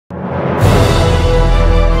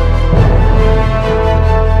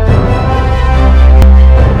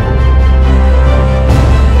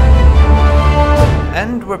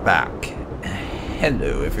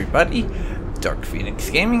everybody,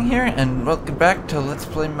 DarkPhoenix Gaming here, and welcome back to Let's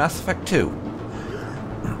Play Mass Effect 2.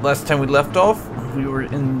 Last time we left off, we were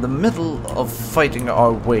in the middle of fighting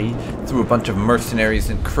our way through a bunch of mercenaries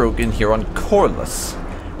and Krogan here on Corliss.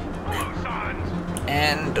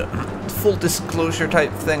 And, full disclosure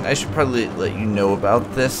type thing, I should probably let you know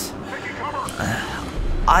about this.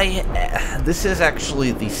 This is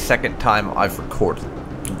actually the second time I've recorded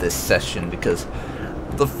this session, because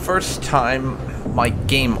the first time my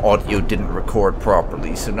game audio didn't record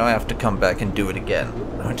properly, so now I have to come back and do it again,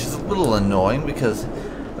 which is a little annoying because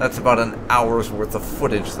that's about an hour's worth of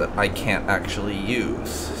footage that I can't actually use,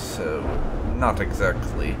 so not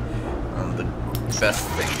exactly the best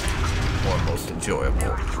thing or most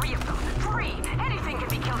enjoyable.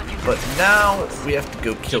 But now we have to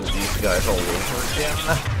go kill these guys all over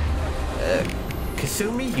again.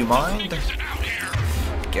 Kasumi, you mind?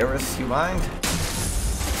 Garrus, you mind?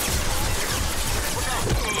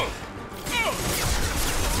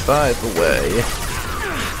 By the way,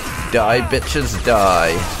 die bitches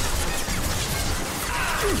die.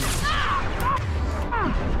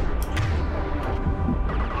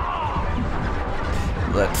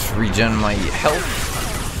 Let's regen my health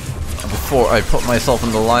before I put myself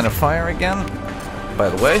in the line of fire again. By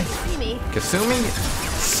the way, Kasumi,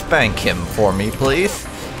 spank him for me, please.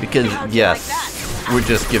 Because, yes, we're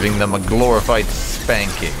just giving them a glorified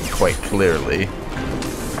spanking, quite clearly.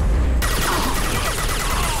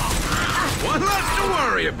 One less to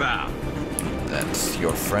worry about. That's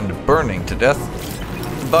your friend burning to death.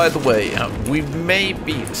 By the way, we may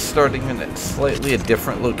be starting in a slightly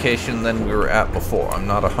different location than we were at before. I'm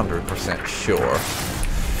not 100% sure.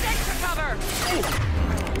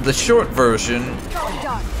 The short version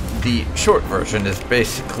is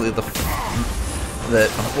basically that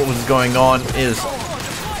what was going on is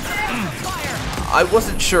I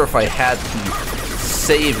wasn't sure if I had the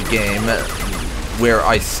save game where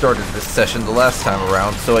I started this session the last time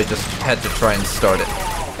around, so I just had to try and start it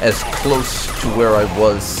as close to where I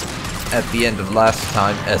was at the end of last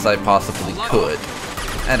time as I possibly could.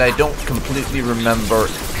 And I don't completely remember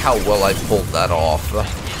how well I pulled that off.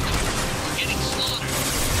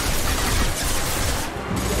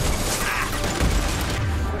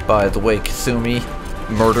 By the way, Kasumi,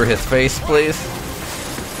 murder his face, please.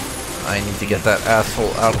 I need to get that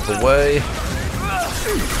asshole out of the way.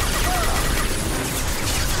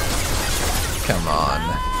 Come on.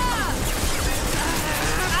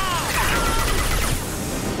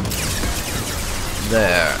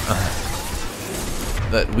 There.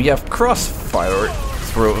 But we have crossfire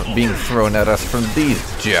being thrown at us from these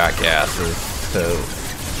jackasses, so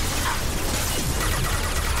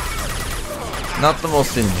not the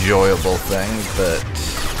most enjoyable thing, but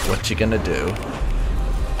what you gonna do?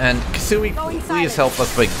 And Kasumi, please help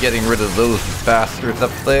us by getting rid of those bastards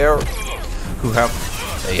up there who have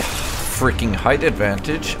a freaking height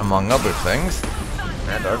advantage, among other things,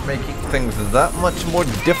 and are making things that much more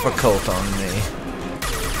difficult on me.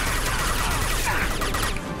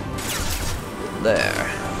 There.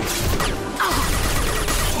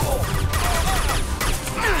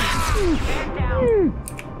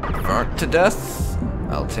 Burnt to death.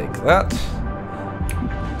 I'll take that.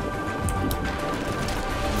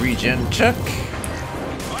 Regen check.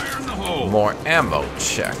 More ammo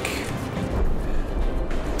check.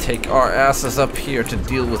 Take our asses up here to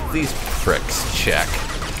deal with these pricks check.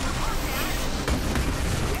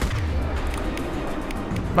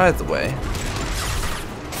 By the way,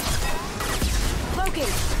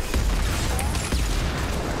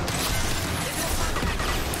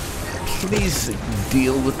 please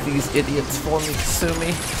deal with these idiots for me,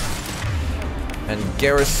 Kasumi. And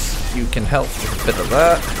Garrus, you can help with a bit of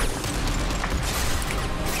that.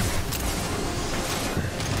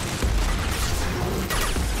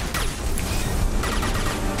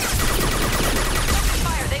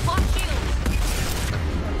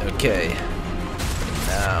 Okay.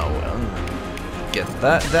 Now, get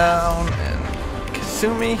that down, and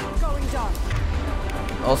Kasumi.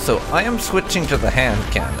 Also, I am switching to the hand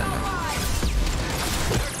cannon.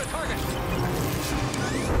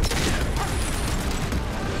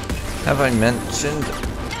 Have I mentioned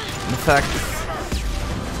the fact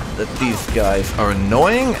that these guys are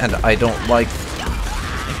annoying and I don't like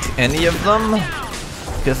any of them?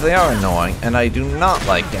 Because they are annoying and I do not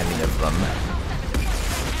like any of them.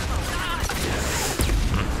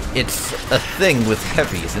 It's a thing with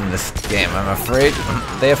heavies in this game, I'm afraid.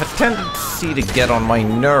 They have a tendency to get on my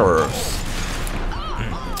nerves.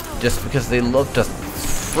 Just because they love to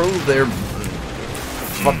throw their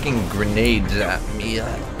fucking grenades at me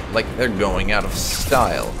like they're going out of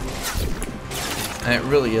style. And it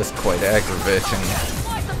really is quite aggravating.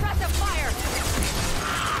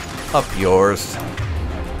 Up yours.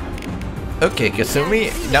 Okay,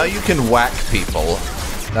 Kasumi, now you can whack people.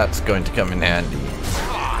 That's going to come in handy.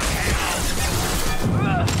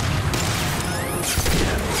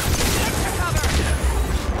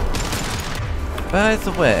 By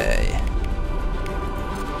the way,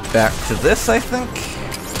 back to this, I think.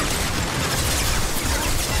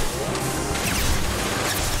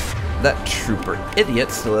 That trooper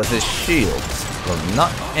idiot still has his shields. Well,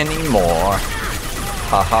 not anymore.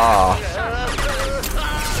 Haha.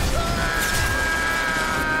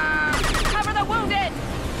 Cover the wounded.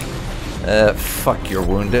 Fuck, you're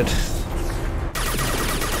wounded.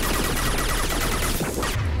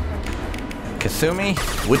 Kasumi,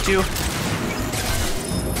 would you?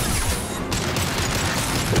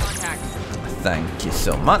 Contact. Thank you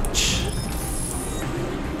so much.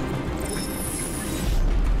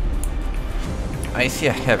 I see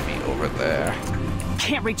a heavy over there.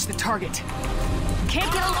 Can't reach the target.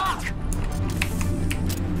 Can't get a lock.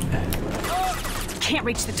 Can't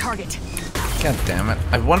reach the target. God damn it.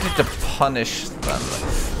 I wanted to punish them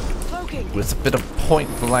with a bit of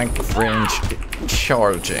point-blank range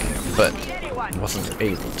charging, but wasn't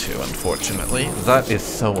able to, unfortunately. That is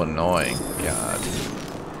so annoying. God.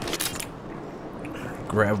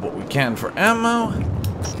 Grab what we can for ammo.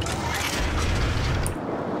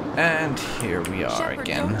 And here we are Shepard,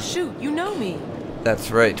 again. Don't shoot, you know me.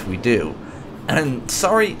 That's right, we do. And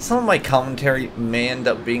sorry, some of my commentary may end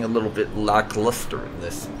up being a little bit lackluster in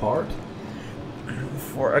this part.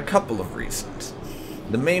 For a couple of reasons.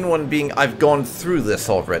 The main one being I've gone through this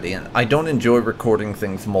already, and I don't enjoy recording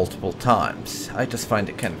things multiple times. I just find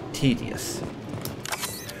it kind of tedious.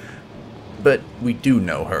 But we do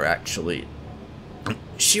know her, actually.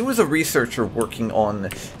 She was a researcher working on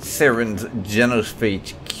Saren's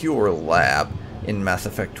genophage cure lab in Mass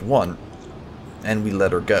Effect 1, and we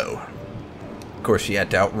let her go. Of course, she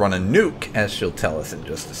had to outrun a nuke, as she'll tell us in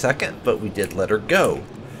just a second, but we did let her go.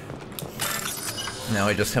 Now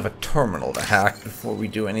I just have a terminal to hack before we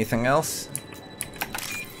do anything else.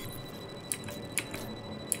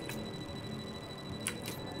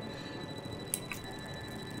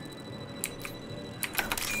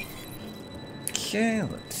 Okay,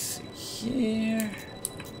 let's see here.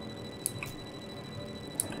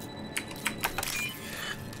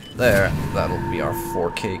 There, that'll be our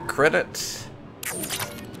 4K credits.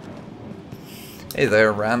 Hey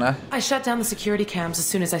there, Rana. I shut down the security cams as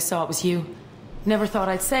soon as I saw it was you. Never thought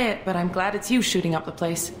I'd say it, but I'm glad it's you shooting up the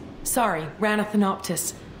place. Sorry,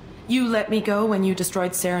 Ranathanoptis. You let me go when you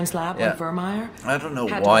destroyed Saren's lab on Vermeer. I don't know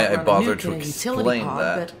Had why to I outrun a bothered nuke to in a utility explain pod,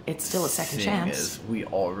 that. but it's still a second seeing chance. As we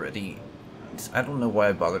already... I don't know why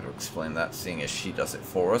I bothered to explain that, seeing as she does it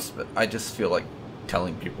for us, but I just feel like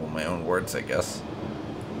telling people my own words, I guess.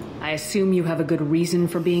 I assume you have a good reason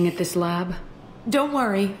for being at this lab? Don't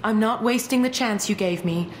worry, I'm not wasting the chance you gave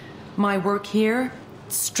me. My work here,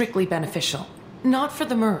 strictly beneficial. Not for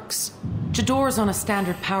the mercs. Jador's on a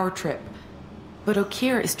standard power trip. But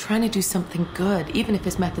Alchera is trying to do something good, even if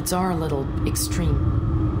his methods are a little extreme.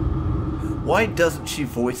 Why doesn't she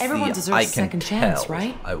voice Everyone the deserves I a can second tell? chance,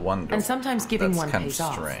 right? I wonder. And sometimes giving That's one kind pays of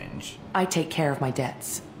off. strange. I take care of my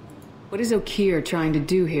debts. What is Alchera trying to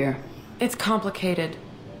do here? It's complicated.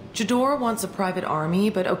 Jador wants a private army,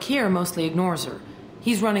 but Alchera mostly ignores her.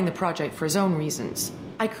 He's running the project for his own reasons.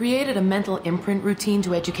 I created a mental imprint routine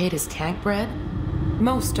to educate his tank bred.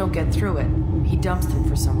 Most don't get through it. He dumps them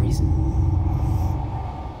for some reason.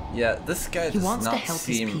 Yeah, this guy does He wants not to help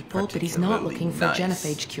his seem people, but he's not particularly looking for nice. a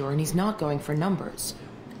genophage cure, and he's not going for numbers.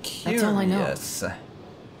 That's all I know. Curious.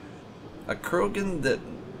 A Krogan that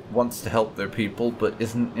wants to help their people, but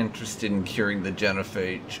isn't interested in curing the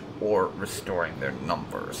genophage or restoring their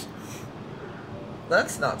numbers.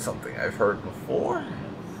 That's not something I've heard before.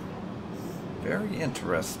 Very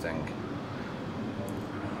interesting.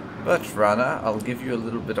 But, Rana, I'll give you a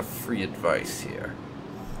little bit of free advice here.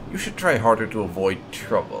 You should try harder to avoid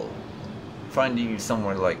trouble. Finding you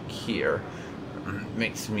somewhere like here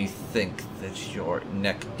makes me think that you're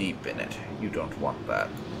neck deep in it. You don't want that.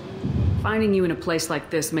 Finding you in a place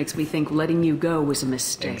like this makes me think letting you go was a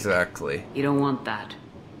mistake. Exactly. You don't want that.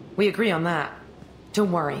 We agree on that.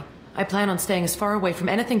 Don't worry. I plan on staying as far away from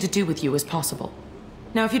anything to do with you as possible.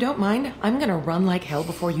 Now, if you don't mind, I'm gonna run like hell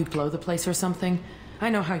before you blow the place or something. I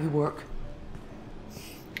know how you work.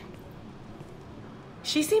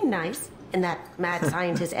 She seemed nice, in that mad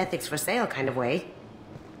scientist ethics for sale kind of way.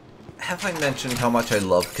 Have I mentioned how much I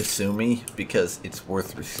love Kasumi? Because it's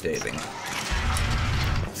worth restating.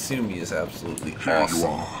 Kasumi is absolutely awesome. Here you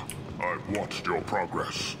are. I've watched your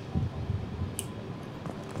progress.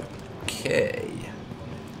 Okay.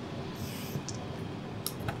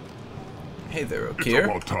 Hey there, It's Alchera.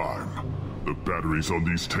 about time. The batteries on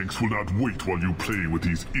these tanks will not wait while you play with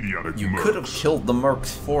these idiotic You mercs. could have killed the mercs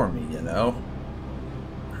for me, you know?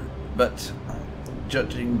 But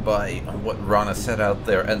judging by what Rana said out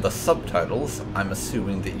there and the subtitles, I'm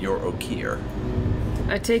assuming that you're Alchera.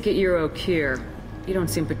 I take it you're Alchera. You don't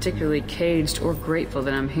seem particularly caged or grateful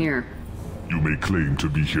that I'm here. You may claim to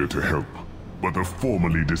be here to help, but the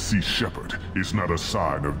formerly deceased Shepard is not a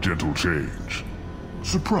sign of gentle change.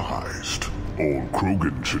 Surprised? Old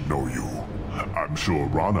Krogan should know you. I'm sure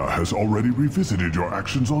Rana has already revisited your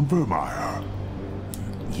actions on Vermeer.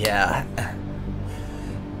 Yeah.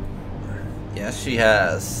 Yes, she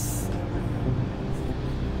has.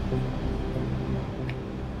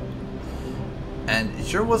 And it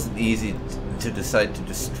sure wasn't easy to decide to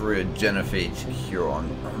destroy a genophage here on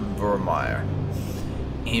Vermeer,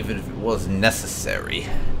 even if it was necessary.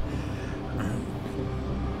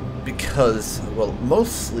 Because, well,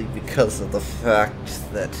 mostly because of the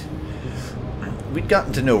fact that we'd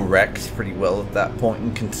gotten to know Rex pretty well at that point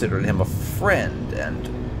and considered him a friend, and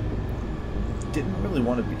didn't really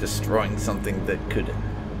want to be destroying something that could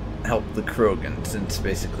help the Krogan, since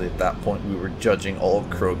basically at that point we were judging all of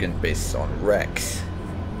Krogan based on Rex,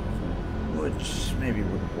 which maybe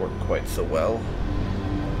wouldn't work quite so well.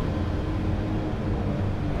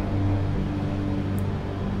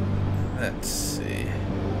 Let's see.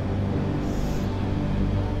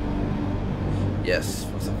 Yes,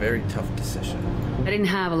 it was a very tough decision. I didn't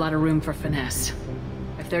have a lot of room for finesse.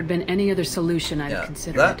 If there'd been any other solution, I'd have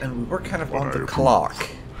considered that, it. and we were kind of on I the approve. clock.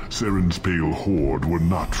 Saren's pale horde were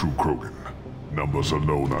not true Krogan. Numbers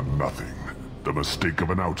alone are nothing. The mistake of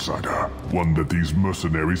an outsider, one that these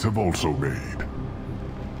mercenaries have also made.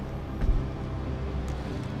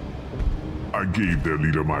 I gave their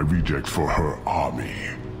leader my rejects for her army,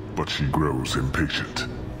 but she grows impatient.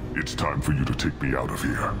 It's time for you to take me out of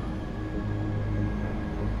here.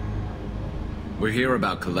 We're here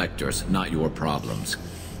about collectors, not your problems.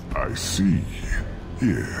 I see.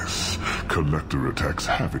 Yes, collector attacks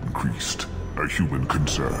have increased. A human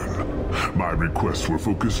concern. My requests were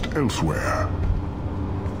focused elsewhere.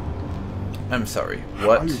 I'm sorry,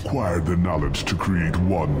 what? I acquired the knowledge to create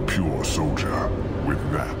one pure soldier.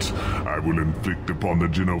 With that, I will inflict upon the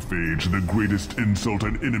genophage the greatest insult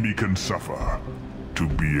an enemy can suffer. To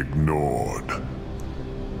be ignored.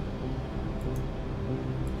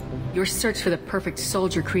 Your search for the perfect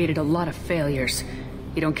soldier created a lot of failures.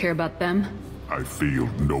 You don't care about them? I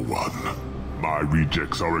failed no one. My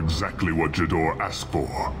rejects are exactly what Jador asked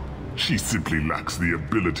for. She simply lacks the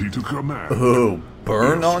ability to command. Oh,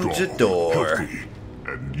 burn They are on strong, Jador. healthy,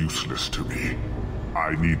 and useless to me.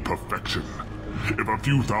 I need perfection. If a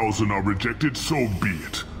few thousand are rejected, so be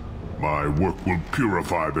it. My work will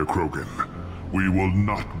purify the Krogan. We will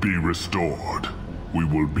not be restored. We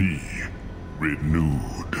will be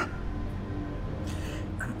renewed.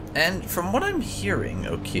 And from what I'm hearing,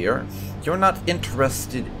 Alchera, you're not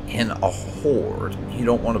interested in a horde. You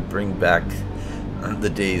don't want to bring back the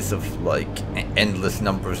days of, like, endless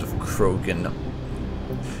numbers of Krogan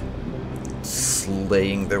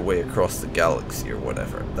slaying their way across the galaxy or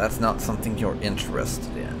whatever. That's not something you're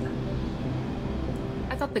interested in.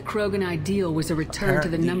 I thought the Krogan ideal was a return to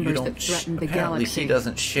the numbers that threatened the Apparently galaxy. he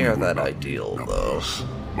doesn't share We will that not ideal, need though. numbers.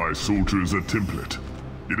 My soldier is a template.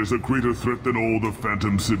 It is a greater threat than all the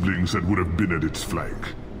phantom siblings that would have been at its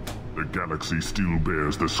flank. The galaxy still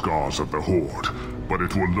bears the scars of the Horde, but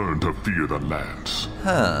it will learn to fear the Lance.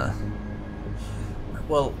 Huh.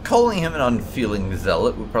 Well, calling him an unfeeling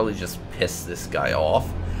zealot would probably just piss this guy off.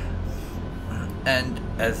 And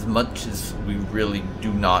as much as we really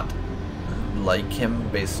do not like him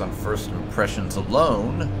based on first impressions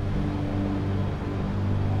alone,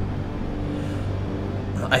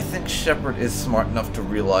 I think Shepard is smart enough to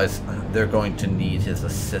realize they're going to need his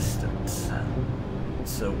assistance.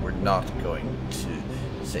 So we're not going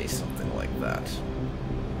to say something like that.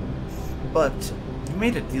 But you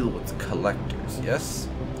made a deal with the collectors, yes?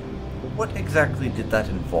 What exactly did that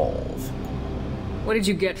involve? What did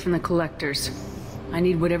you get from the collectors? I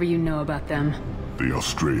need whatever you know about them. They are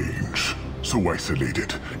strange, so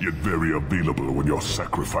isolated, yet very available when your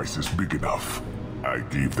sacrifice is big enough. I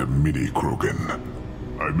gave them mini Krogan.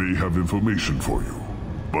 I may have information for you,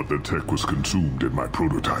 but the tech was consumed in my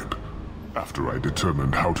prototype, after I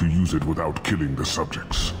determined how to use it without killing the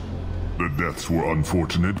subjects. The deaths were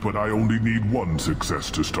unfortunate, but I only need one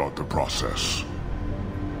success to start the process.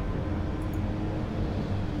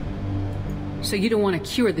 So you don't want to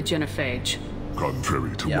cure the genophage?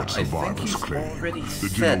 Contrary to Yeah, what I think survivors he's claim, already the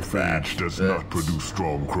said genophage that, does but not produce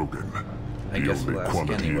strong Krogan. I The guess only we'll ask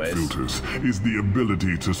quality anyways. it filters is the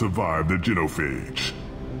ability to survive the genophage.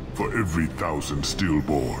 For every 1,000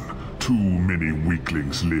 stillborn, too many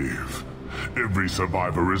weaklings live. Every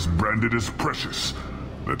survivor is branded as precious.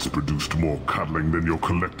 That's produced more cuddling than your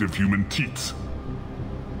collective human teats.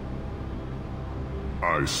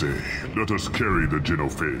 I say, let us carry the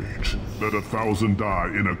genophage. Let 1,000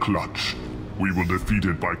 die in a clutch. We will defeat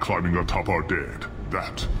it by climbing atop our dead.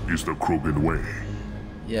 That is the Krogan way.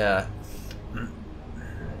 Yeah.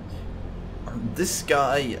 This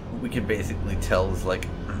guy, we can basically tell, is like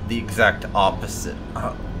the exact opposite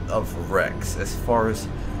of Rex. As far as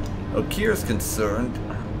Alchera's concerned,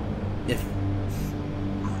 if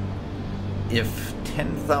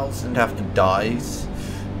 10,000 have to die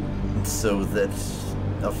so that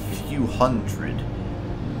a few hundred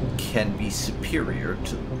can be superior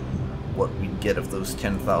to what we get if those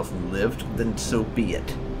 10,000 lived, then so be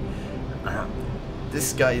it.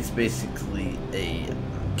 This guy is basically a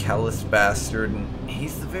callous bastard, and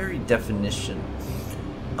he's the very definition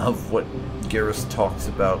of what Garrus talks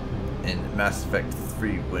about in Mass Effect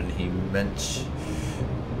 3 when he mentions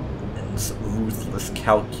ruthless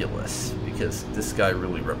calculus, because this guy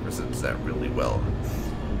really represents that really well.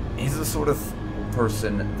 He's the sort of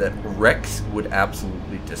person that Rex would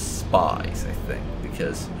absolutely despise, I think,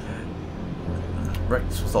 because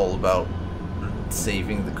Rex was all about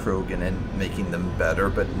saving the Krogan and making them better,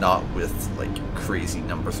 but not with like crazy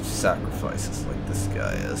numbers of sacrifices like this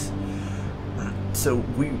guy is. So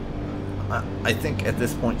I think at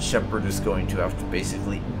this point Shepard is going to have to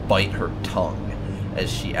basically bite her tongue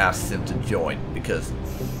as she asks him to join, because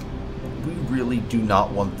we really do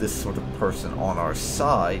not want this sort of person on our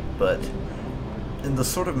side, but in the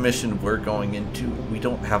sort of mission we're going into, we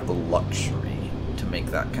don't have the luxury to make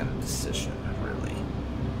that kind of decision, really.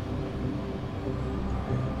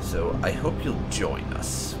 So I hope you'll join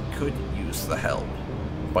us. Could use the help.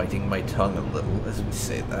 Biting my tongue a little as we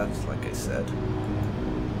say that, like I said.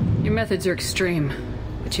 Your methods are extreme,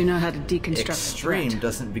 but you know how to deconstruct Extreme the threat.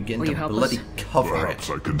 doesn't begin Will to you help bloody us? cover Perhaps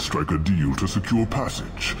it. I can strike a deal to secure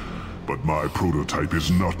passage. But my prototype is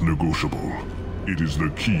not negotiable. It is the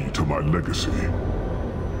key to my legacy.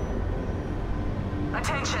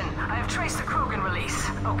 Attention! I have traced the Krogan release.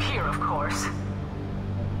 Alchera, of course.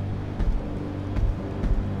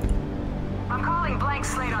 I'm calling blank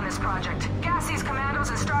slate on this project. Gas these commandos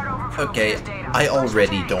and start over from Okay, Alchera's data. I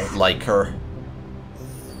already Tanks. don't like her.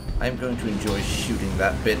 I'm going to enjoy shooting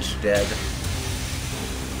that bitch dead.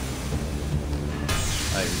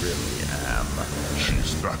 I really am.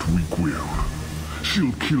 She's that weak-willed.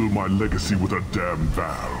 She'll kill my legacy with a damn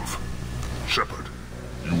valve. Shepard,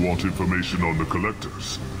 you want information on the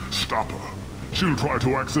collectors? Stop her. She'll try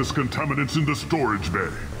to access contaminants in the storage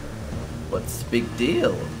bay. What's the big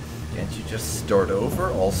deal? Can't you just start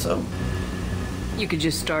over also? You could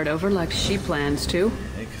just start over like she plans to.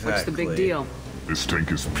 Exactly. What's the big deal? This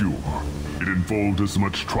tank is pure. It involved as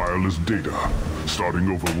much trial as data. Starting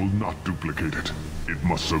over will not duplicate it. It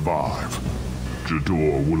must survive.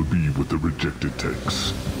 Jador will be with the rejected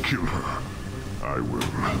tanks. Kill her. I will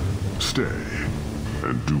stay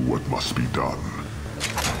and do what must be done.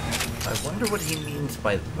 I wonder what he means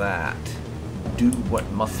by that. Do what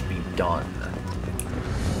must be done.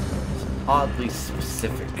 It's an oddly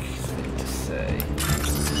specific thing to say.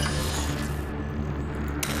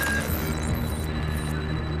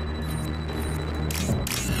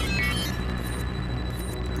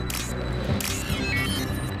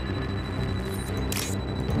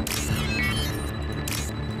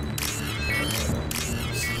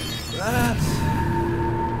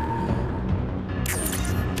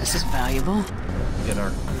 This is valuable. Get our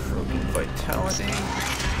Krogan vitality.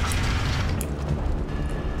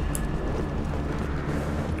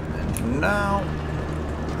 And now,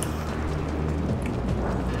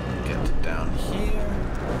 get down here.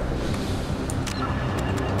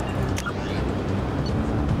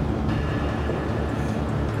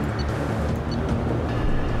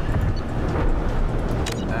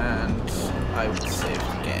 And I will save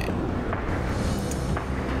the game.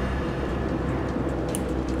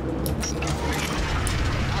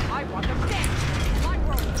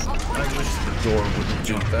 I wish the door wouldn't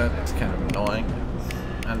do that, it's kind of annoying.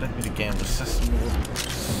 And I think again the system will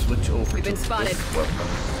switch over We've to been spotted. this weapon.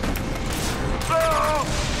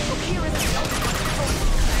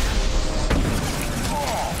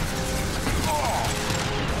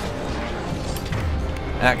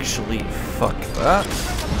 Actually, fuck that.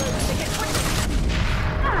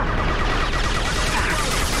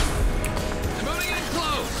 I'm moving in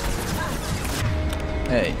close.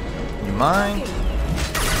 Hey, you mind?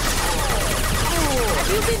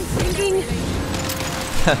 You've been thinking.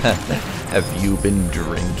 Have you been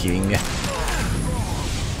drinking?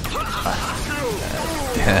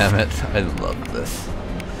 damn it. I love this.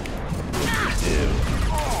 Dude.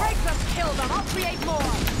 Break them, kill them, I'll create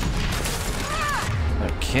more!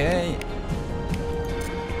 Okay.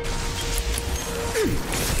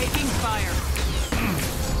 Taking fire.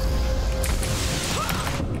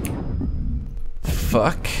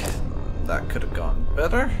 Fuck. That could have gone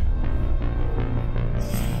better.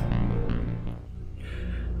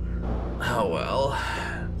 Oh well.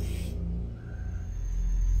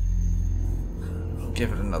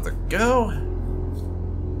 Give it another go.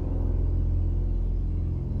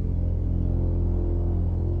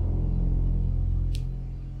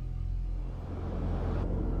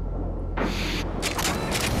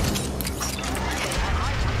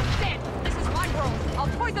 This is my world. I'll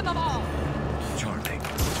poison them all. Charming.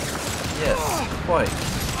 Yes, quite.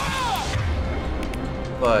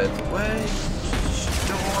 By the way,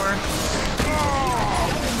 door.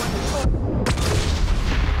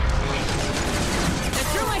 They're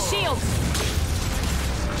through my shields.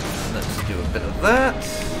 Let's do a bit of that.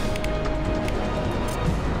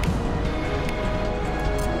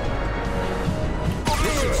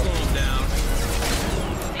 This should slow him down.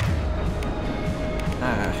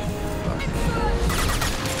 Ah, fuck.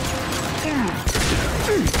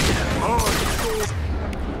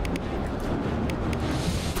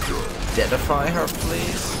 Deadify her,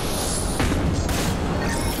 please.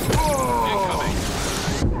 Incoming.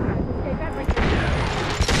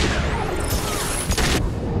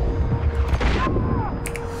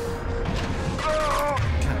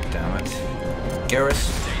 God damn it. Garrus.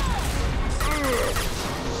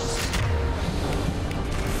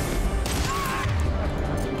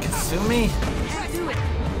 Kasumi? Do it.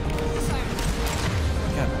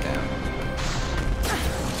 God damn.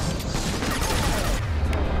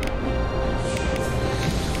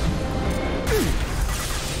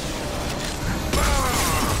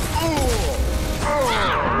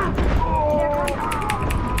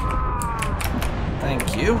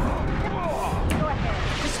 Thank you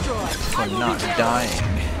for not dying.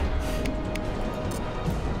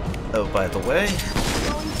 Oh, by the way,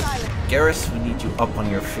 Garrus, we need you up on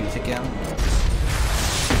your feet again.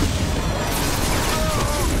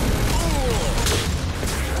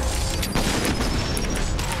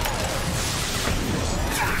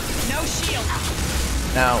 No shield.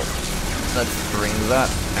 Now, let's bring that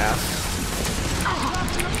ass.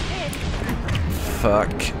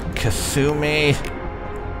 Fuck. Kasumi.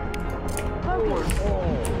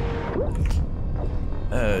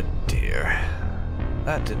 Oh dear.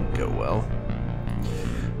 That didn't go well.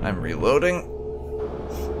 I'm reloading.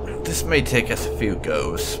 This may take us a few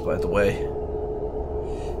goes, by the way.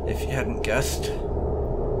 If you hadn't guessed.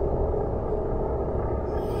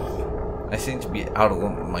 I seem to be out of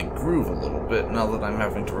my groove a little bit now that I'm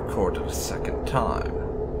having to record it a second time.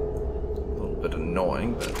 A little bit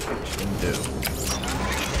annoying, but what you can do.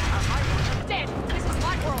 Dead. This is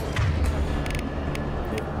my world.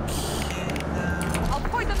 I'll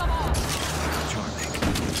poison them all. Charming.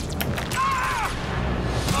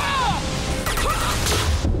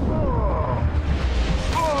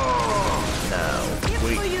 Now,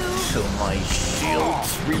 wait till my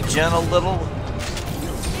shields regen a little.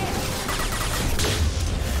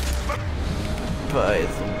 By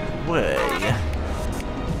the way,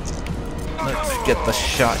 let's get the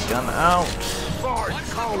shotgun out.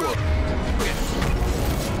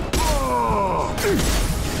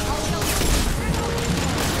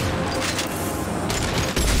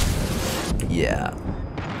 Yeah,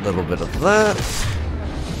 a little bit of that.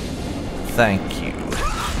 Thank you.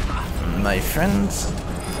 My friends,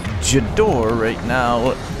 Jador right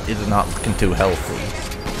now is not looking too healthy.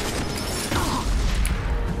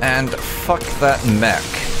 And fuck that mech.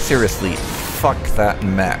 Seriously, fuck that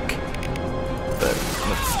mech. But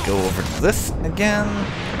let's go over to this again.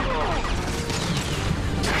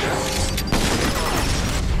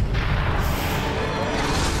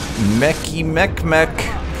 Mechy mech mech.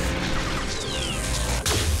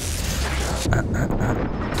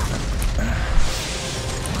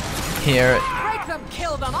 Here Break them,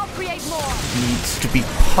 kill them, I'll create more. needs to be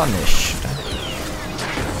punished.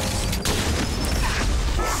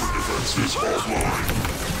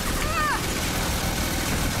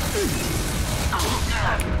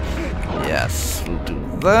 Yes, we'll do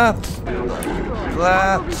that.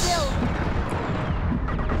 That.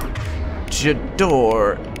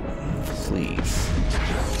 Jador, please.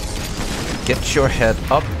 Get your head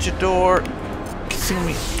up, Jador.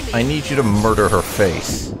 Kasumi, I need you to murder her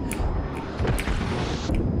face.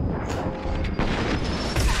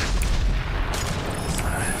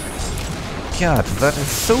 God, that is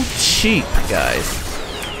so cheap, guys.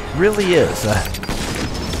 Really is.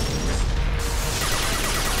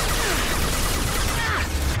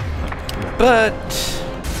 But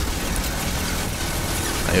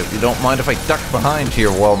I hope you don't mind if I duck behind here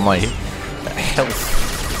while my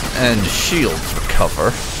health and shields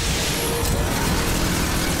recover.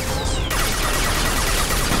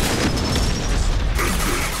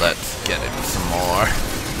 Let's get him some more.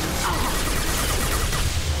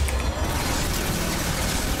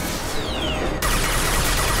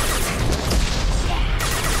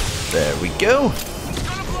 There we go.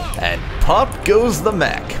 And pop goes the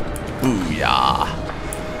mech. Booyah.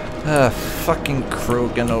 Fucking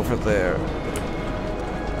Krogan over there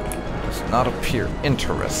does not appear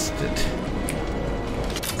interested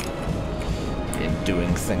in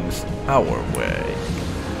doing things our way.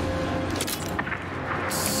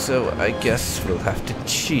 So I guess we'll have to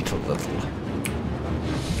cheat a little.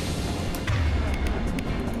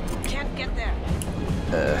 Can't get there.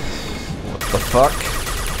 What the fuck?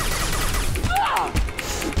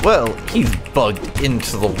 Well, he's bugged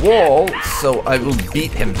into the wall, so I will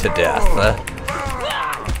beat him to death.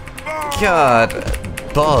 God,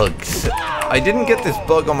 bugs. I didn't get this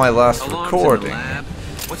bug on my last recording.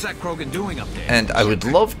 What's that Krogan doing up there? And I would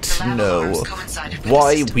love to know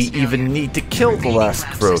why we even need to kill the last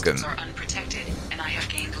Krogan.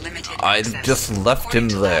 I've just left him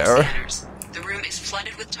there.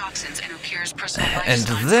 And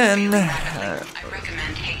then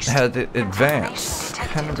had it advance.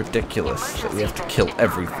 Kind of ridiculous that we have to kill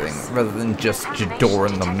everything rather than just Jador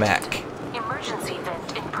and the mech. Emergency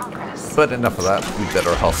vent in progress. But enough of that, we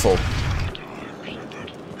better hustle.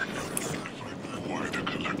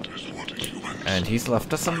 And he's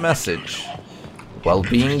left us a message while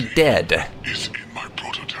being dead. Is in my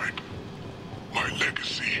prototype. My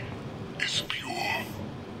legacy is pure.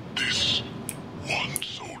 This one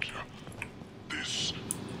soldier. This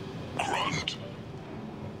grunt.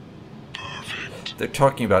 Perfect. They're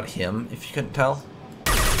talking about him, if you couldn't tell.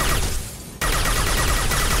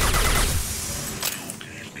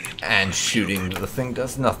 And shooting the thing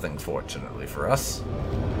does nothing, fortunately for us.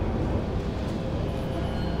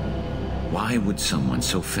 Why would someone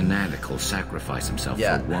so fanatical sacrifice himself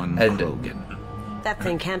for one Krogan? That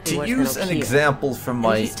thing can't be To worse use than an Alchera. example from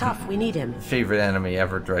my He's tough. We need him. favorite anime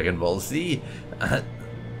ever, Dragon Ball Z,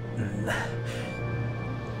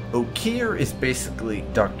 Alchera is basically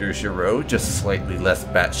Dr. Gero, just slightly less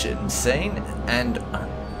batshit insane, and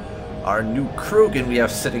our new Krogan we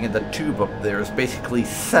have sitting in the tube up there is basically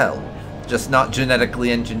Cell, just not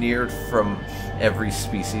genetically engineered from every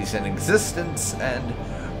species in existence, and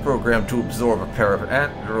programmed to absorb a pair of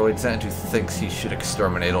androids, and who thinks he should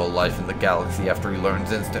exterminate all life in the galaxy after he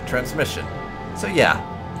learns instant transmission. So yeah,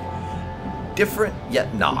 different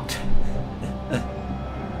yet not.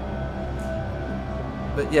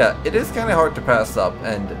 But yeah, it is kind of hard to pass up,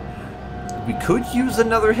 and we could use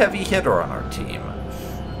another heavy hitter on our team.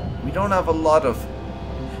 We don't have a lot of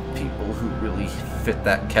people who really fit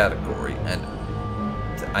that category, and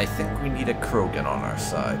I think we need a Krogan on our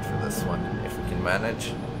side for this one, if we can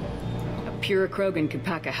manage. A pure Krogan could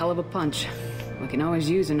pack a hell of a punch. We can always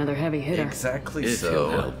use another heavy hitter. Exactly If he'll so.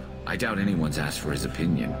 help. I doubt anyone's asked for his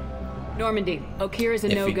opinion. Normandy, Alchera's a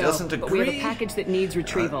If he no-go, doesn't but we have a agree, package that needs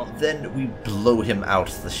retrieval. Then we blow him out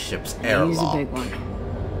the ship's airlock. He's a big one.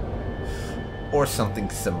 Or something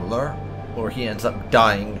similar. Or he ends up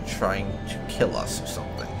dying trying to kill us or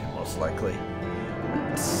something, most likely.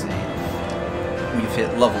 Let's see. We've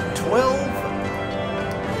hit level 12.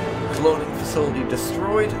 Cloning facility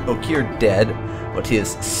destroyed. Alchera dead, but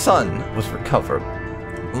his son was recovered.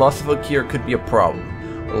 Loss of Alchera could be a problem.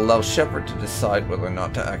 It'll allow Shepard to decide whether or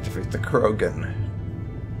not to activate the Krogan.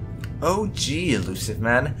 Oh gee, Elusive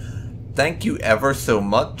Man. Thank you ever so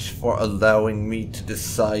much for allowing me to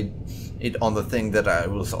decide it on the thing that I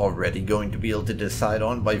was already going to be able to decide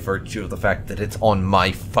on by virtue of the fact that it's on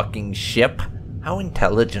my fucking ship. How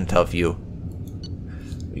intelligent of you.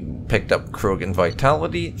 We picked up Krogan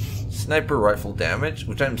Vitality, Sniper Rifle Damage,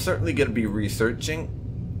 which I'm certainly going to be researching.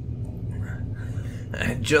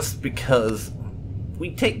 Just because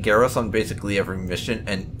we take Garrus on basically every mission,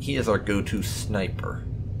 and he is our go-to sniper.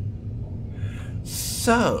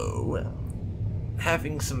 So,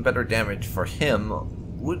 having some better damage for him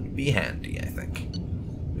would be handy, I think.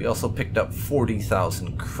 We also picked up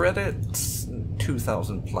 40,000 credits and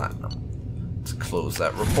 2,000 platinum. Let's close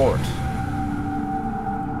that report.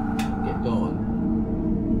 Get going.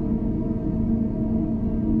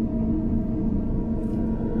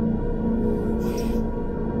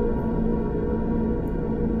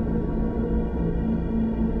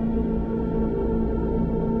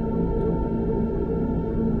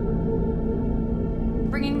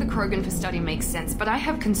 Bringing the Krogan for study makes sense, but I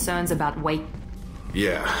have concerns about weight.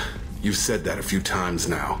 Yeah, you've said that a few times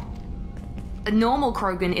now. A normal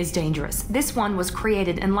Krogan is dangerous. This one was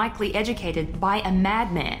created and likely educated by a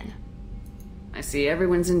madman. I see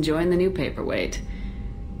everyone's enjoying the new paperweight.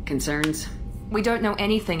 Concerns? We don't know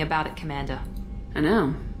anything about it, Commander. I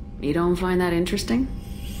know. You don't find that interesting?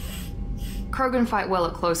 Krogan fight well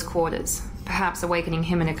at close quarters. Perhaps awakening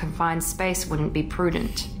him in a confined space wouldn't be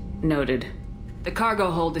prudent. Noted. The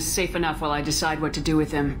cargo hold is safe enough while I decide what to do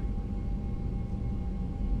with him.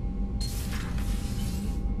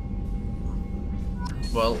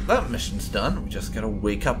 Well, that mission's done. We just gotta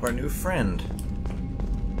wake up our new friend.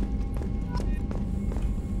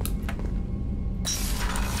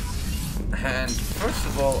 And first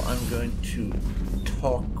of all, I'm going to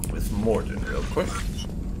talk with Morden real quick.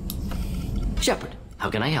 Shepard, how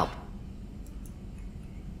can I help?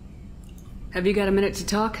 Have you got a minute to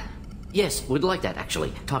talk? Yes, would like that,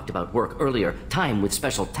 actually. Talked about work earlier. Time with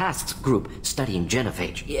Special Tasks Group studying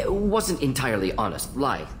genophage. It wasn't entirely honest.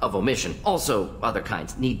 Lie of omission. Also, other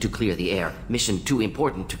kinds. Need to clear the air. Mission too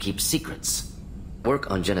important to keep secrets.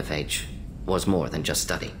 Work on genophage was more than just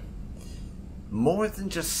study. More than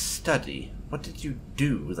just study? What did you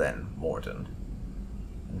do then, Morden?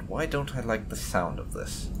 And why don't I like the sound of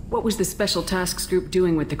this? What was the Special Tasks Group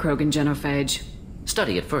doing with the Krogan genophage?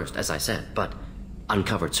 Study at first, as I said, but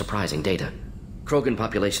uncovered surprising data. Krogan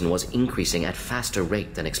population was increasing at faster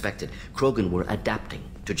rate than expected. Krogan were adapting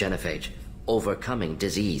to genophage, overcoming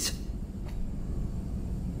disease.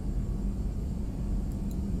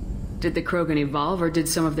 Did the Krogan evolve, or did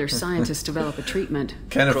some of their scientists develop a treatment?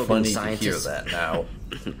 Kind of Krogan funny scientists. to hear that now.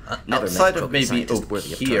 Never Outside met of Krogan maybe scientists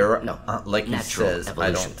worthy of here, term. No. like he Natural says,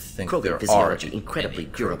 evolution. I don't think Krogan there physiology are incredibly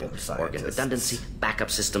any durable. Krogan Organ scientists. redundancy, backup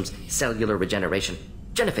systems, cellular regeneration.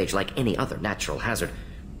 Genophage like any other natural hazard.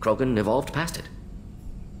 Krogan evolved past it.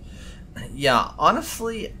 Yeah,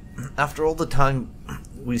 honestly, after all the time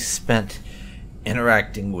we spent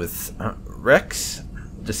interacting with Rex,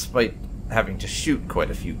 despite having to shoot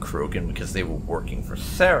quite a few Krogan because they were working for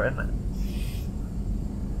Saren,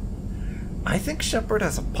 I think Shepard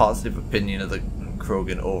has a positive opinion of the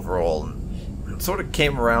Krogan overall, and sort of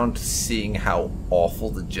came around to seeing how awful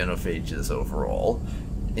the genophage is overall,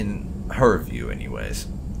 in her view anyways.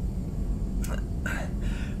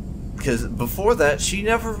 Because before that, she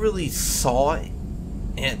never really saw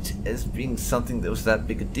it as being something that was that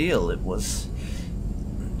big a deal. It was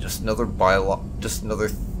just another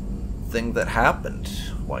thing that happened.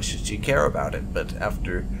 Why should she care about it? But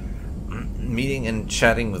after meeting and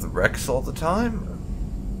chatting with Rex all the time,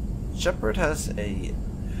 Shepard has a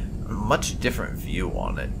much different view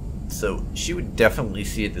on it. So she would definitely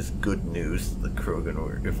see it as good news that the Krogan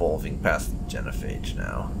were evolving past the genophage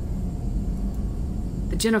now.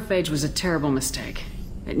 The genophage was a terrible mistake.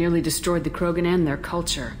 It nearly destroyed the Krogan and their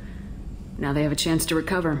culture. Now they have a chance to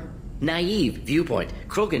recover. Naive viewpoint.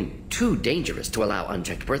 Krogan too dangerous to allow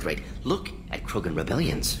unchecked birth rate. Look at Krogan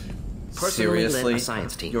rebellions. Personally led Seriously? a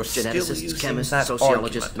science team. You're still Geneticists, using chemists, that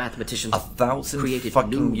sociologists, argument mathematicians 1,000 created fucking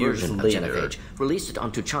new years version of later genophage, released it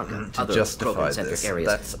on Tuchanka, to other justify Krogan-centric this. areas,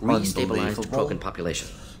 That's restabilized unbelievable. Krogan population.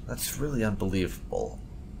 That's really unbelievable.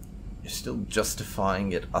 You're still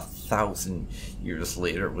justifying it 1,000 years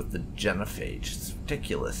later with the genophage. It's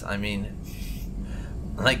ridiculous. I mean,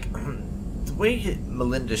 like, the way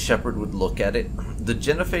Melinda Shepard would look at it, the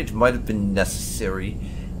genophage might have been necessary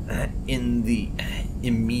in the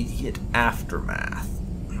immediate aftermath,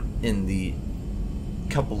 in the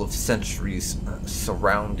couple of centuries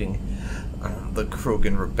surrounding the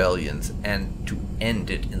Krogan rebellions, and to end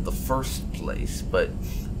it in the first place. But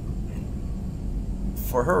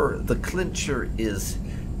for her, the clincher is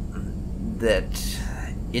that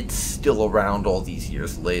it's still around all these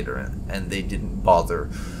years later, and they didn't bother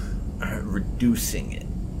reducing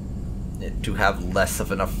it to have less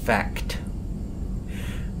of an effect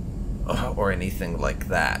or anything like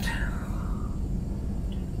that.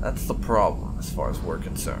 That's the problem as far as we're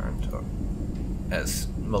concerned. As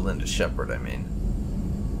Melinda Shepard, I mean.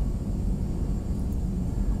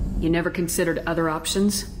 You never considered other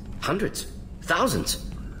options? Hundreds. Thousands.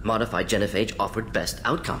 Modified genophage offered best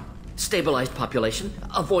outcome. Stabilized population,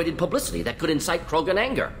 avoided publicity that could incite Krogan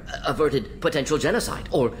anger, averted potential genocide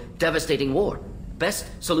or devastating war. Best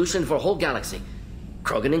solution for whole galaxy,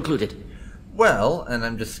 Krogan included. Well, and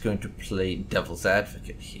I'm just going to play devil's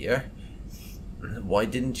advocate here. Why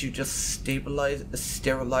didn't you just sterilize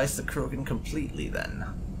the Krogan completely then?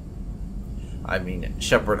 I mean,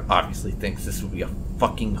 Shepard obviously thinks this would be a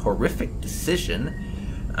fucking horrific decision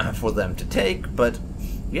for them to take, but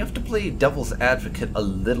we have to play devil's advocate a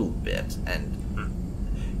little bit and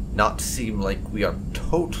not seem like we are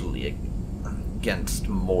totally against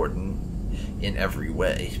Morden in every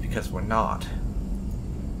way, because we're not.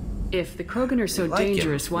 If the Krogan are so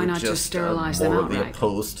dangerous, why not just sterilize them outright? Morally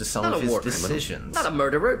opposed to some of his decisions. Not a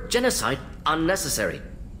murderer. Genocide. Unnecessary.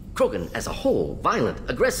 Krogan as a whole, violent,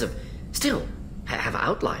 aggressive, still have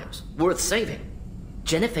outliers worth saving.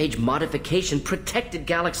 Genophage modification protected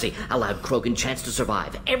galaxy, allowed Krogan chance to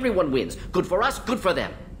survive. Everyone wins. Good for us, good for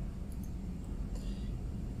them.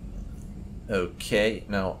 Okay,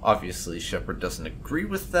 now obviously Shepard doesn't agree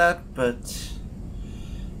with that, but...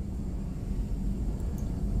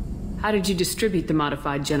 How did you distribute the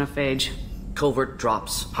modified genophage? Covert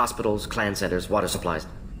drops, hospitals, clan centers, water supplies.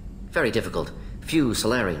 Very difficult. Few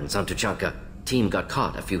Solarians on Tuchanka. Team got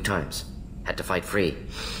caught a few times. Had to fight free.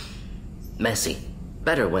 Messy.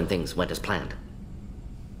 Better when things went as planned.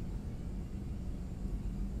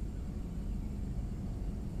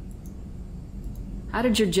 How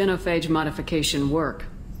did your genophage modification work?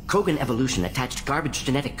 Krogan evolution attached garbage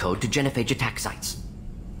genetic code to genophage attack sites.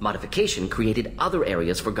 Modification created other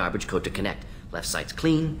areas for garbage code to connect. Left sites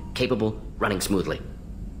clean, capable, running smoothly.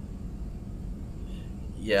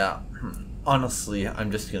 Yeah, honestly, I'm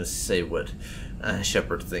just gonna say what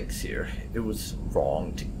Shepard thinks here. It was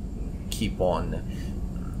wrong to keep on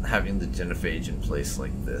having the genophage in place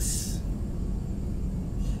like this.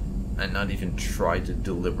 And not even try to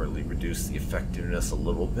deliberately reduce the effectiveness a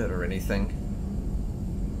little bit or anything.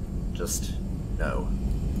 Just no.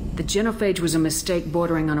 The genophage was a mistake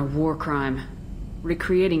bordering on a war crime.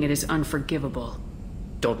 Recreating it is unforgivable.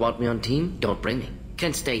 Don't want me on team? Don't bring me.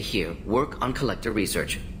 Can stay here, work on collector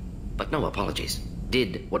research. But no apologies.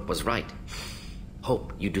 Did what was right.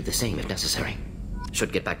 Hope you do the same if necessary.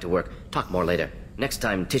 Should get back to work. Talk more later. Next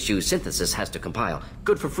time tissue synthesis has to compile.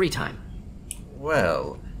 Good for free time.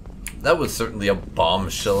 Well... that was certainly a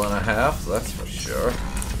bombshell and a half, that's for sure.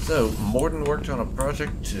 So, Morden worked on a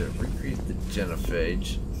project to recreate the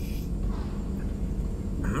genophage.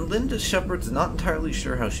 Melinda Shepard's not entirely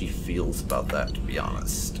sure how she feels about that, to be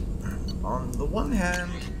honest. On the one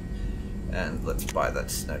hand, and let's buy that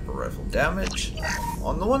sniper rifle damage.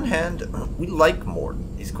 On the one hand, we like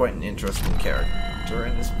Morden. He's quite an interesting character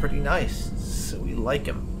and is pretty nice, so we like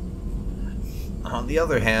him. On the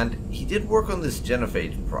other hand, he did work on this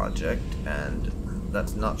genophage project, and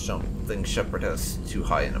that's not something Shepard has too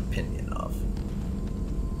high an opinion of.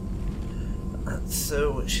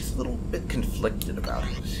 So she's a little bit conflicted about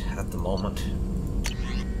it at the moment.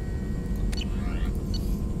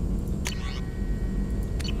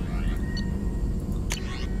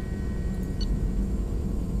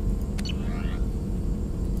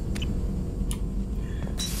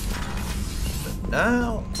 But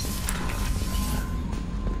now...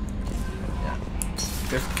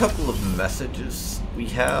 there's a couple of messages we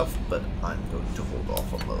have, but I'm going to hold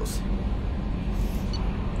off on those.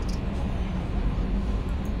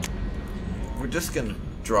 We're just going to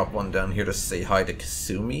drop one down here to say hi to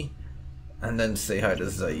Kasumi, and then say hi to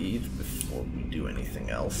Zaid before we do anything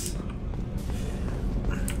else.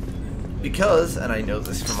 Because, and I know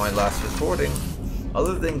this from my last recording,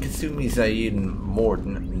 other than Kasumi, Zaid, and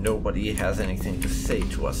Morden, nobody has anything to say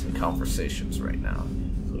to us in conversations right now.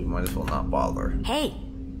 Might as well not bother. Hey,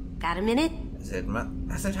 got a minute?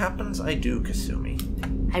 As it happens, I do,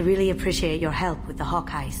 Kasumi. I really appreciate your help with the Hawk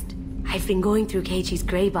heist. I've been going through Keiichi's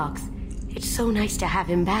gray box. It's so nice to have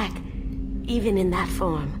him back. Even in that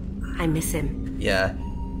form. I miss him. Yeah.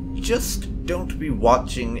 Just don't be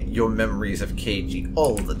watching your memories of Keiichi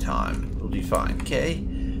all the time. It'll be fine, okay?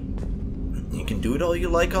 You can do it all you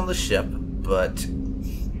like on the ship, but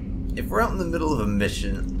if we're out in the middle of a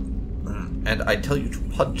mission and I tell you to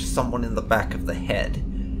punch someone in the back of the head,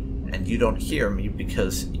 and you don't hear me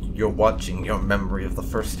because you're watching your memory of the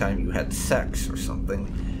first time you had sex or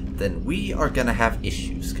something, then we are gonna have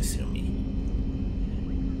issues, Kasumi.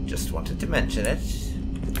 Just wanted to mention it.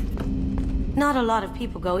 Not a lot of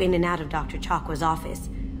people go in and out of Dr. Chakwa's office,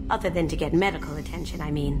 other than to get medical attention, I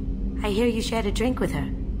mean. I hear you shared a drink with her.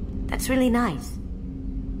 That's really nice.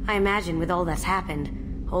 I imagine with all that's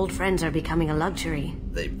happened, old friends are becoming a luxury.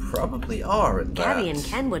 They probably are at that. Gabby and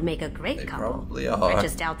Ken would make a great couple. They probably are. I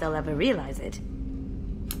just doubt they'll ever realize it.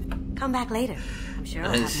 Come back later. I'm sure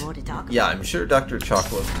I'll have more to talk about. Yeah, I'm sure Dr.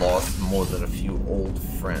 Chakwa's lost more than a few old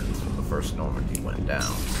friends when the first Normandy went down,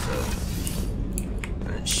 so...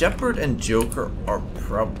 Shepard and Joker are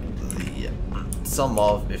probably some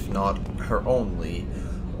of, if not her only,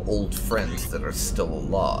 old friends that are still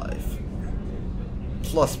alive.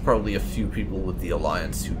 Plus probably a few people with the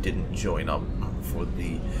Alliance who didn't join up for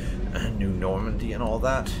the new Normandy and all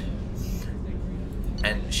that.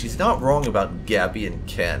 And she's not wrong about Gabby and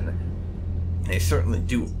Ken. They certainly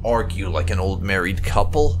do argue like an old married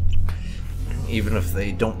couple, even if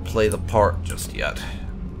they don't play the part just yet.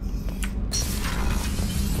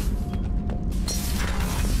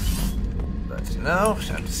 now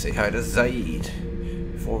time to say hi to Zaid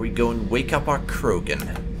before we go and wake up our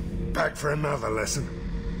Krogan. Back for another lesson.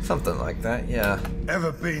 Something like that, yeah.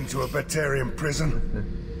 Ever been to a Batarian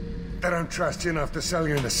prison? They don't trust you enough to sell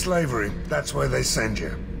you into slavery. That's where they send you.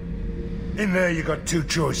 In there you got two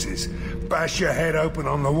choices. Bash your head open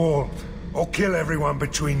on the wall, or kill everyone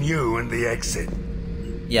between you and the exit.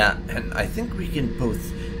 Yeah, and I think we can both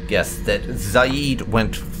guess that Zaid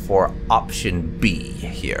went for option B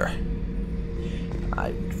here.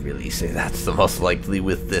 I would really say that's the most likely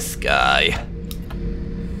with this guy.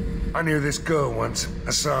 I knew this girl once,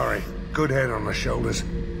 Asari. Good head on her shoulders.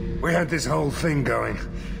 We had this whole thing going,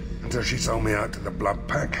 until she sold me out to the Blood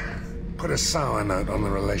Pack. Put a sour note on the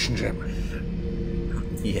relationship.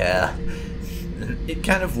 Yeah. It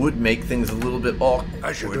kind of would make things a little bit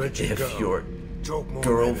awkward if your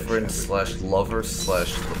girlfriend slash lover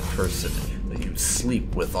slash the person that you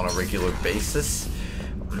sleep with on a regular basis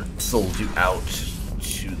sold you out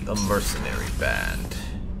to a mercenary band.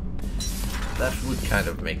 That would kind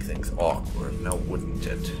of make things awkward, now wouldn't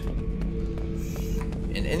it?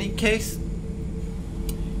 In any case,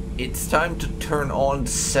 it's time to turn on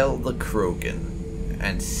Sell the Krogan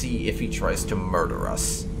and see if he tries to murder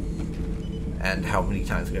us. And how many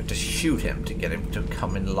times we have to shoot him to get him to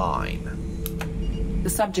come in line. The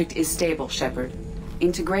subject is stable, Shepard.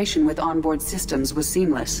 Integration with onboard systems was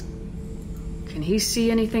seamless. Can he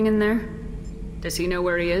see anything in there? Does he know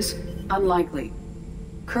where he is? Unlikely.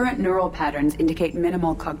 Current neural patterns indicate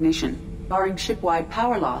minimal cognition. Barring ship-wide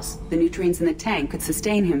power loss, the nutrients in the tank could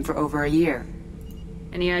sustain him for over a year.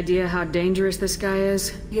 Any idea how dangerous this guy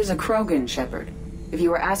is? He is a Krogan, Shepard. If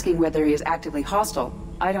you were asking whether he is actively hostile,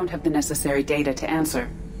 I don't have the necessary data to answer.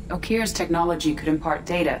 Okeer's technology could impart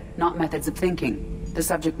data, not methods of thinking. The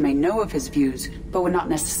subject may know of his views, but would not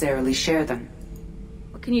necessarily share them.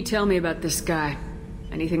 What can you tell me about this guy?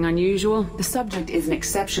 Anything unusual? The subject is an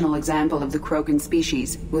exceptional example of the Krogan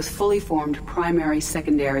species, with fully formed primary,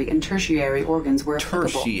 secondary, and tertiary organs where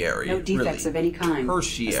applicable. Tertiary? No defects of any kind.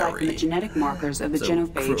 Tertiary. Aside from the genetic markers of the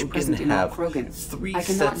genophage present in all Krogan. Three I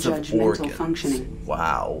cannot sets judge of mental organs. functioning.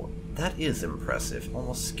 Wow, that is impressive,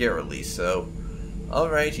 almost scarily so.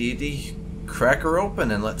 Alright, Edie, crack her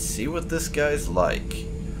open and let's see what this guy's like.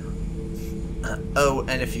 Oh,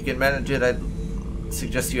 and if you can manage it, I'd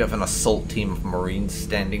suggest you have an assault team of Marines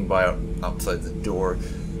standing by outside the door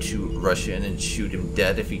to rush in and shoot him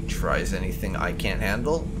dead if he tries anything I can't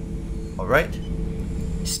handle. Alright?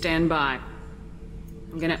 Stand by.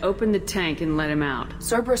 I'm gonna open the tank and let him out.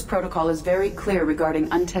 Cerberus protocol is very clear regarding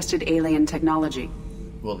untested alien technology.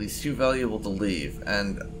 Well, he's too valuable to leave,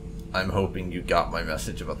 and I'm hoping you got my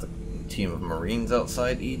message about the team of Marines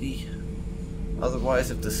outside, Edie.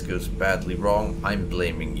 Otherwise, if this goes badly wrong, I'm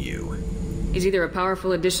blaming you. He's either a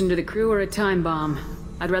powerful addition to the crew or a time bomb.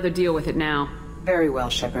 I'd rather deal with it now. Very well,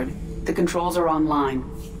 Shepard. The controls are online.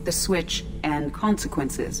 The switch and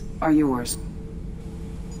consequences are yours.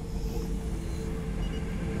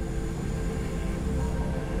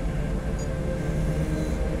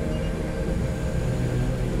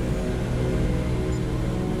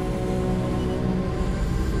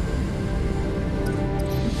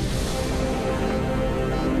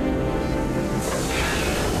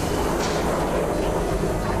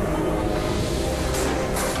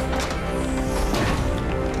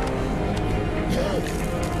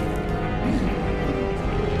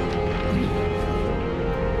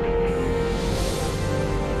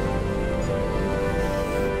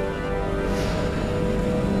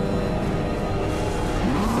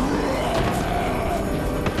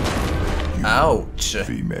 Ouch.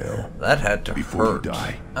 Female. That had to Before hurt. you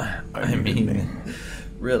die, I mean,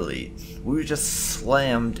 really, we were just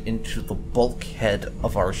slammed into the bulkhead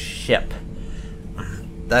of our ship.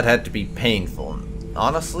 That had to be painful.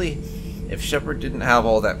 Honestly, if Shepard didn't have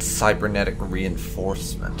all that cybernetic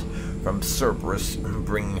reinforcement from Cerberus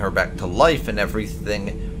bringing her back to life and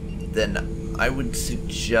everything, then I would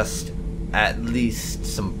suggest at least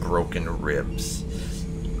some broken ribs.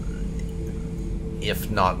 If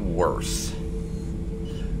not worse,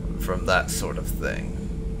 from that sort of thing.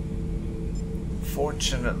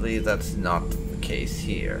 Fortunately, that's not the case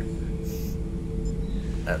here.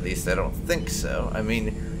 At least I don't think so. I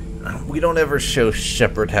mean, we don't ever show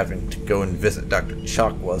Shepard having to go and visit Dr.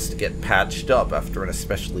 Chakwas to get patched up after an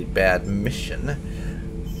especially bad mission,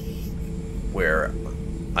 where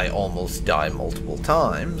I almost die multiple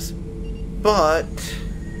times, but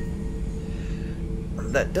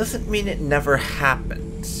that doesn't mean it never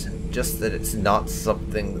happens, just that it's not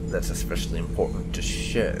something that's especially important to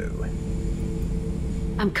show.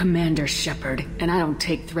 I'm Commander Shepard, and I don't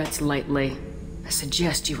take threats lightly. I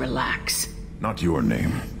suggest you relax. Not your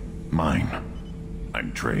name. Mine.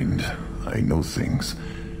 I'm trained. I know things.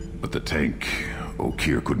 But the tank,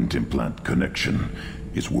 Alchera couldn't implant connection.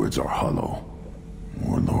 His words are hollow.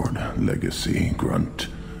 Warlord, legacy, Grunt.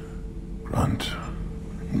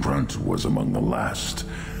 Grunt was among the last.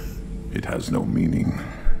 It has no meaning.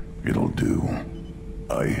 It'll do.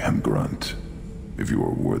 I am Grunt. If you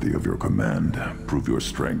are worthy of your command, prove your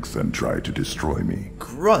strength and try to destroy me.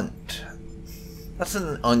 Grunt? That's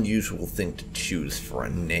an unusual thing to choose for a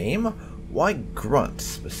name. Why Grunt,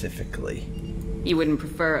 specifically? You wouldn't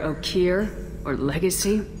prefer Alchera or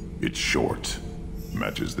Legacy? It's short.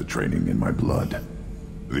 Matches the training in my blood.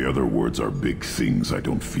 The other words are big things I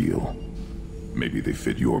don't feel. Maybe they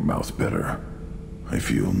fit your mouth better. I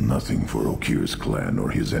feel nothing for Alchera's clan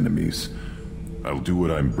or his enemies. I'll do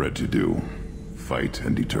what I'm bred to do. Fight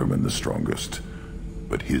and determine the strongest.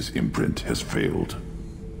 But his imprint has failed.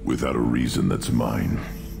 Without a reason that's mine,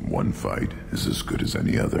 one fight is as good as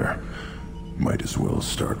any other. Might as well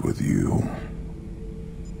start with you.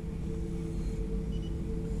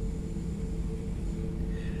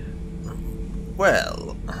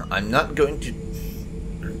 Well, I'm not going to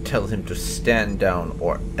tell him to stand down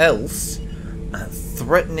or else.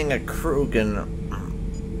 Threatening a Krogan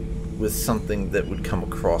with something that would come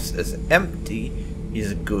across as empty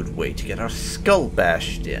is a good way to get our skull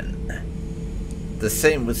bashed in. The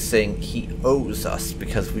same with saying he owes us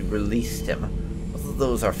because we released him. Both of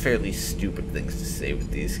those are fairly stupid things to say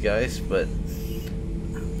with these guys, but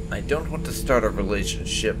I don't want to start a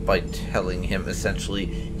relationship by telling him essentially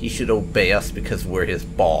he should obey us because we're his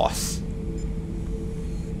boss.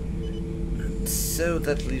 So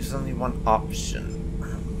that leaves only one option.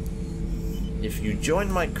 If you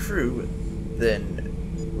join my crew, then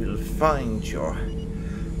we'll find your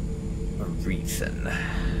reason.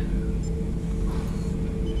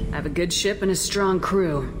 I have a good ship and a strong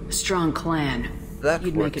crew, a strong clan. That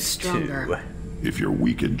You'd make it stronger. Too. If you're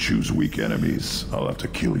weak and choose weak enemies, I'll have to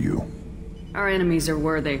kill you. Our enemies are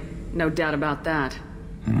worthy, no doubt about that.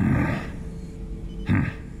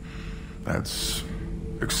 That's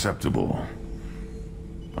acceptable.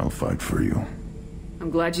 I'll fight for you. I'm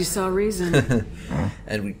glad you saw reason.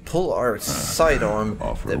 And we pull our sidearm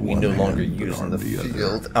that we no longer use in the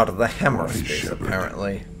field out of the hammer space, Shepard.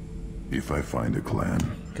 Apparently. If I find a clan,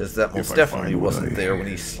 because that most definitely wasn't there when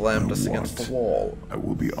he slammed us against the wall. I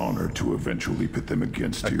will be honored to eventually pit them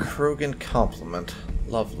against you. A Krogan compliment.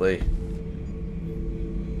 Lovely.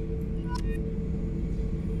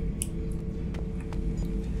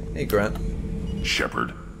 Hey, Grant.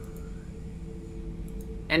 Shepard.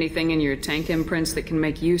 Anything in your tank imprints that can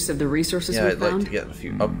make use of the resources we found? I'd like to get a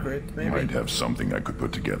few upgrades, maybe. Might have something I could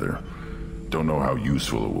put together. Don't know how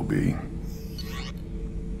useful it will be.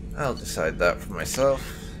 I'll decide that for myself.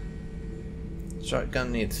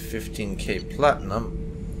 Shotgun needs 15k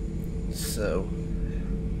platinum, so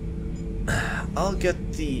I'll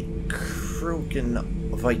get the Krogan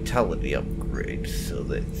vitality upgrade so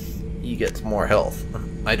that he gets more health.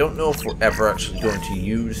 I don't know if we're ever actually going to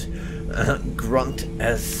use Grunt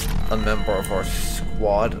as a member of our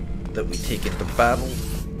squad that we take into battle,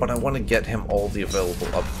 but I want to get him all the available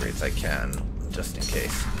upgrades I can, just in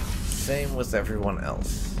case. Same with everyone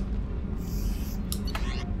else.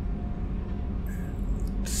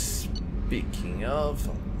 Speaking of,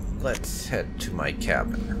 let's head to my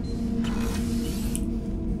cabin.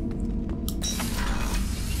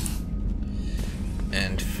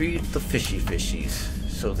 And feed the fishies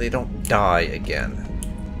so they don't die again.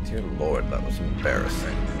 Dear Lord, that was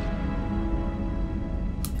embarrassing.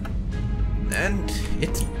 And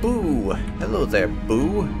it's Boo! Hello there,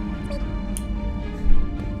 Boo!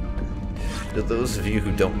 To those of you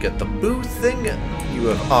who don't get the Boo thing, you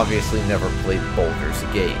have obviously never played Baldur's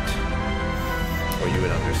Gate. Or you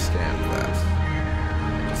would understand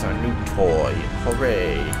that. It's our new toy.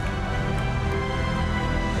 Hooray!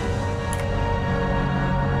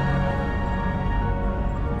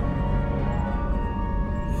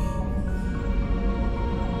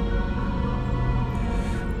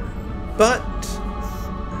 But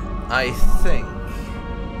I think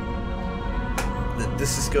that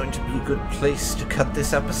this is going to be a good place to cut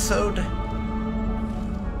this episode.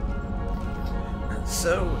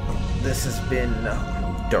 So, this has been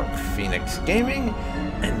DarkPhoenix Gaming,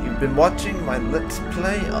 and you've been watching my Let's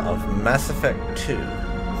Play of Mass Effect 2.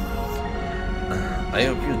 I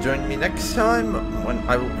hope you'll join me next time, when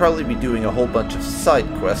I will probably be doing a whole bunch of side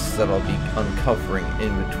quests that I'll be uncovering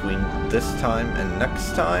in between this time and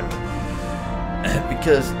next time.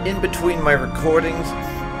 Because in between my recordings,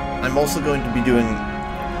 I'm also going to be doing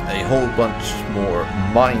a whole bunch more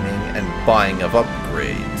mining and buying of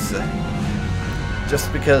upgrades.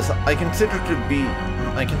 Just because I consider the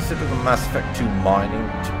Mass Effect 2 mining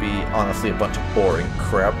to be honestly a bunch of boring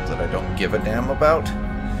crap that I don't give a damn about.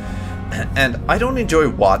 And I don't enjoy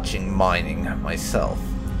watching mining myself.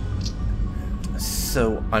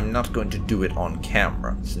 So I'm not going to do it on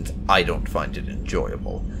camera, since I don't find it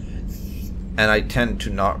enjoyable. And I tend to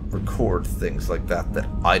not record things like that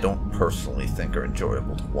I don't personally think are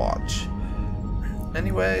enjoyable to watch.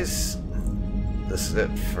 Anyways, this is it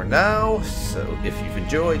for now, so if you've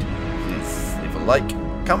enjoyed, please leave a like,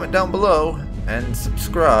 comment down below, and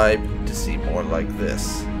subscribe to see more like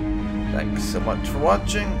this. Thanks so much for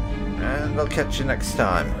watching, and I'll catch you next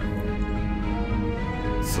time.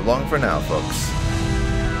 So long for now, folks.